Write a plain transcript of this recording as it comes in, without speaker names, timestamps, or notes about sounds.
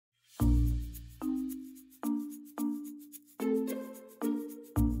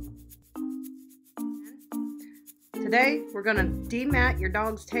Today, we're going to demat your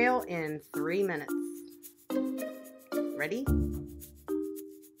dog's tail in 3 minutes. Ready?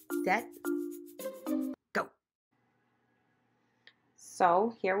 Set? Go!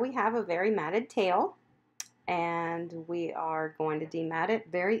 So, here we have a very matted tail, and we are going to demat it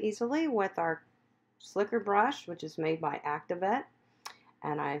very easily with our slicker brush, which is made by Activet.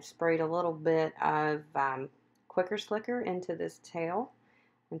 And I've sprayed a little bit of quicker slicker into this tail,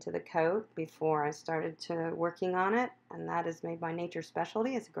 into the coat, before I started working on it, and that is made by Nature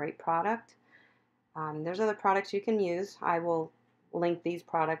Specialty. It's a great product. There's other products you can use. I will link these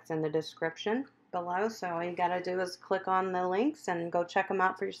products in the description below, so all you got to do is click on the links and go check them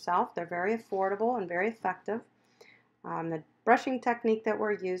out for yourself. They're very affordable and very effective. The brushing technique that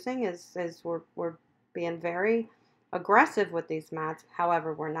we're using is we're being very aggressive with these mats.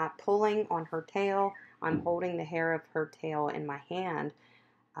 However, we're not pulling on her tail. I'm holding the hair of her tail in my hand.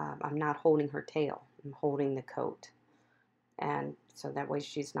 I'm not holding her tail. I'm holding the coat. And so that way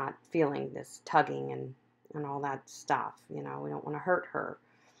she's not feeling this tugging and all that stuff. You know, we don't want to hurt her.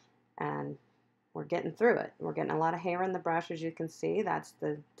 And we're getting through it. We're getting a lot of hair in the brush, as you can see. That's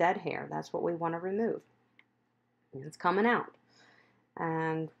the dead hair. That's what we want to remove. And it's coming out.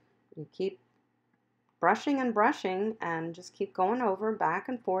 And you keep brushing and brushing and just keep going over back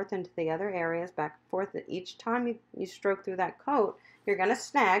and forth into the other areas, back and forth. Each time you stroke through that coat, you're going to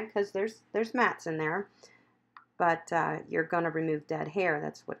snag because there's mats in there, but you're going to remove dead hair.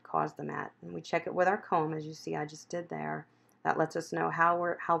 That's what caused the mat. And we check it with our comb, as you see I just did there. That lets us know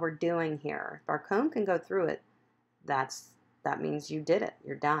how we're doing here. If our comb can go through it, that means you did it.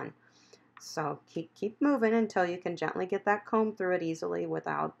 You're done. So keep moving until you can gently get that comb through it easily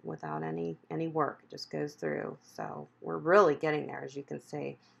without any work. It just goes through. So we're really getting there, as you can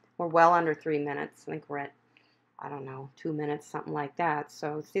see. We're well under 3 minutes. I think we're at, I don't know, 2 minutes, something like that.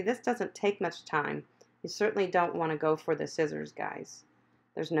 So see, this doesn't take much time. You certainly don't want to go for the scissors, guys.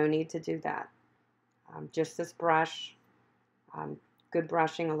 There's no need to do that. Just this brush, good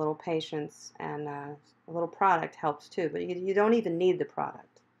brushing, a little patience, and a little product helps too. But you don't even need the product.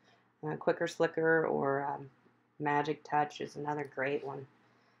 Quicker Slicker or Magic Touch is another great one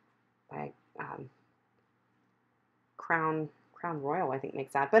by Crown Royal, I think,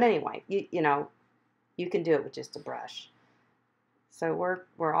 makes that. But anyway, you know, you can do it with just a brush. So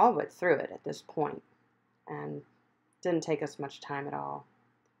we're all but through it at this point, and it didn't take us much time at all.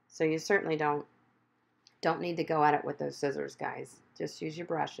 So you certainly don't need to go at it with those scissors, guys. Just use your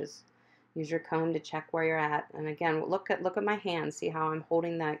brushes, use your comb to check where you're at. And again, look at my hand. See how I'm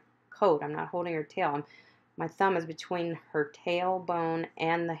holding that coat. I'm not holding her tail. My thumb is between her tailbone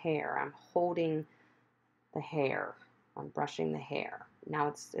and the hair. I'm holding the hair. I'm brushing the hair. Now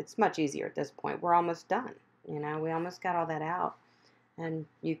it's much easier at this point. We're almost done. You know, we almost got all that out. And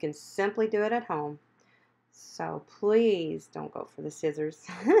you can simply do it at home. So please don't go for the scissors.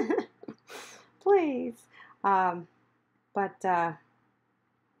 Please. But here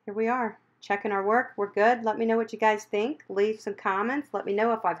we are. Checking our work. We're good. Let me know what you guys think. Leave some comments. Let me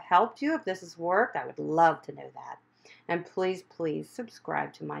know if I've helped you, if this has worked. I would love to know that. And please, please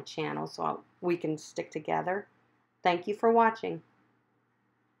subscribe to my channel so we can stick together. Thank you for watching.